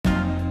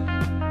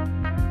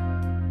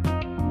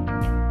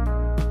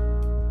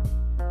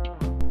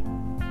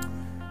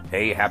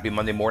Hey, happy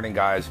Monday morning,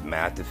 guys.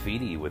 Matt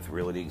DeFeedy with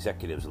Realty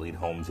Executives, Elite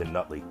Homes in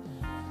Nutley.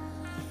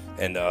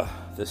 And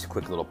this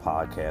quick little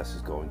podcast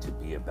is going to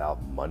be about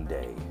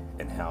Monday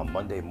and how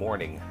Monday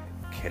morning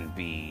can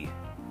be.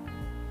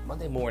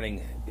 Monday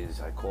morning is,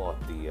 I call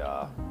it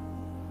the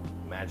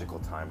magical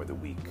time of the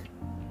week.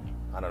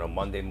 I don't know,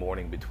 Monday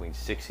morning between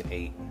 6 and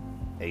 8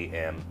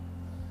 a.m.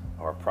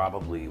 are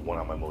probably one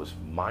of my most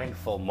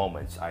mindful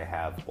moments I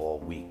have all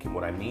week. And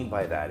what I mean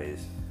by that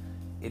is,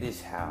 it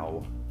is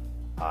how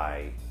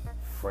I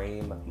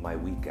frame my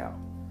week out.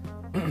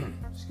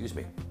 Excuse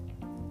me.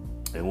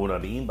 And what I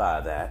mean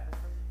by that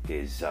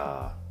is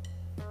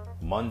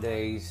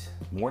Mondays,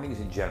 mornings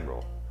in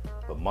general,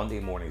 but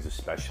Monday mornings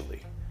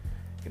especially.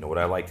 You know, what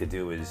I like to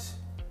do is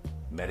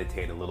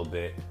meditate a little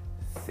bit,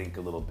 think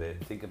a little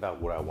bit, think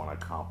about what I want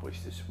to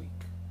accomplish this week.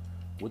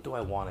 What do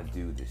I want to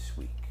do this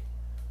week?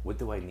 What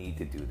do I need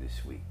to do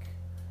this week?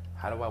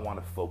 How do I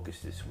want to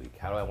focus this week?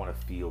 How do I want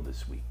to feel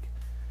this week?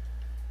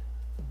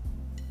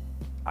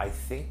 I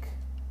think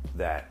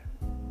that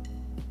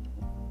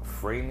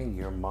framing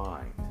your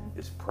mind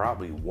is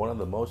probably one of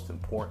the most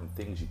important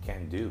things you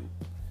can do.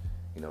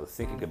 You know,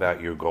 thinking about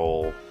your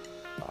goal.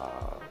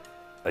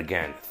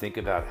 Again, think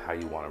about how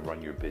you want to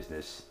run your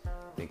business.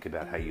 Think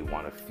about how you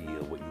want to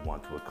feel, what you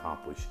want to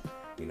accomplish.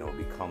 You know,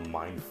 become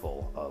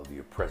mindful of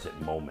your present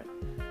moment.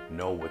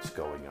 Know what's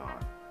going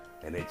on.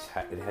 And it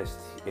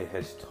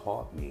has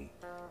taught me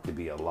to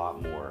be a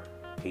lot more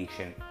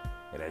patient.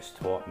 It has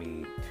taught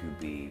me to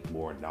be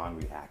more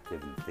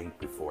non-reactive and think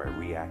before I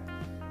react.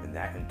 And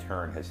that in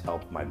turn has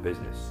helped my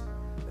business.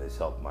 It has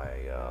helped my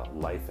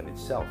life in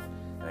itself.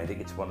 And I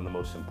think it's one of the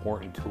most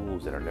important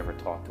tools that are never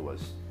taught to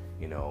us.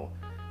 You know,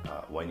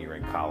 when you're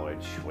in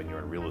college, when you're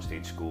in real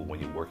estate school, when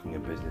you're working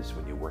in business,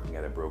 when you're working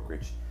at a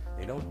brokerage,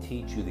 they don't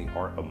teach you the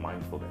art of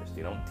mindfulness.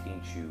 They don't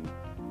teach you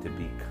to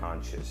be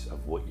conscious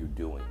of what you're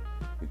doing.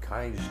 You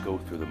kind of just go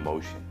through the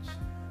motions.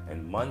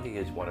 And Monday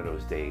is one of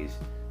those days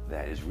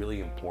that is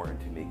really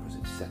important to me because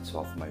it sets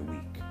off my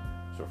week.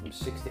 So from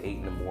 6 to 8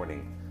 in the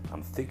morning,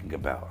 I'm thinking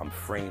about, I'm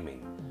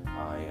framing,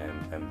 I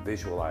am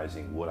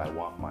visualizing what I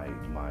want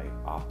my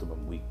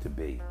optimum week to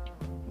be,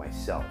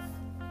 myself.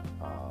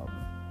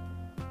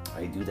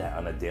 I do that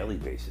on a daily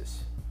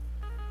basis.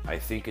 I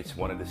think it's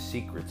one of the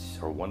secrets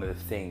or one of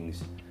the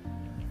things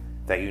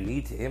that you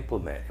need to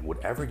implement in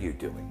whatever you're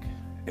doing.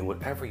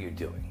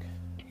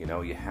 You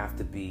know, you have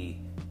to be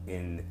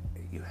in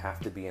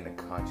a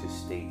conscious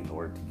state in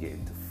order to get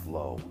into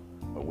flow,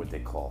 or what they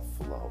call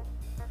flow.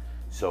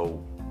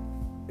 So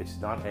it's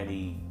not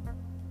any,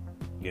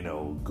 you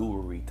know,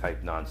 guru-y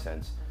type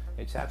nonsense.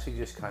 It's actually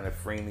just kind of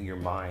framing your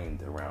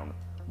mind around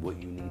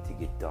what you need to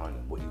get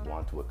done, what you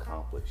want to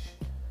accomplish.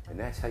 And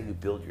that's how you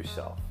build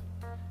yourself.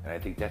 And I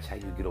think that's how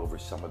you get over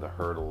some of the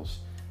hurdles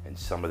and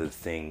some of the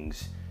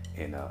things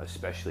in,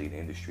 especially in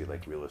industry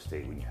like real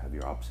estate, when you have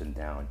your ups and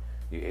downs.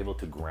 You're able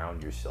to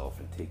ground yourself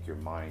and take your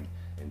mind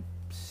and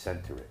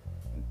center it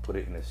and put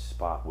it in a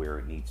spot where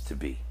it needs to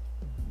be.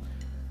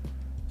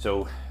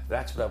 So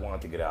that's what I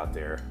wanted to get out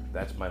there.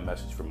 That's my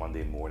message for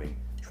Monday morning.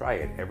 Try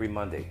it every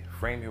Monday.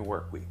 Frame your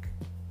work week.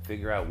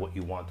 Figure out what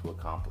you want to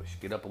accomplish.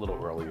 Get up a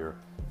little earlier.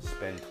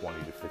 Spend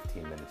 20 to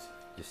 15 minutes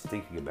just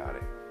thinking about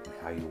it and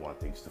how you want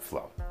things to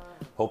flow.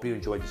 Hope you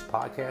enjoyed this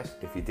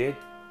podcast. If you did,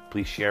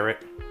 please share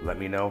it. Let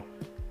me know.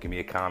 Give me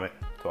a comment.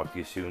 Talk to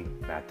you soon.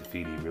 Matt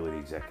DeFeedy, Realty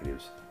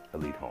Executives,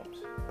 Elite Homes.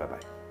 Bye-bye.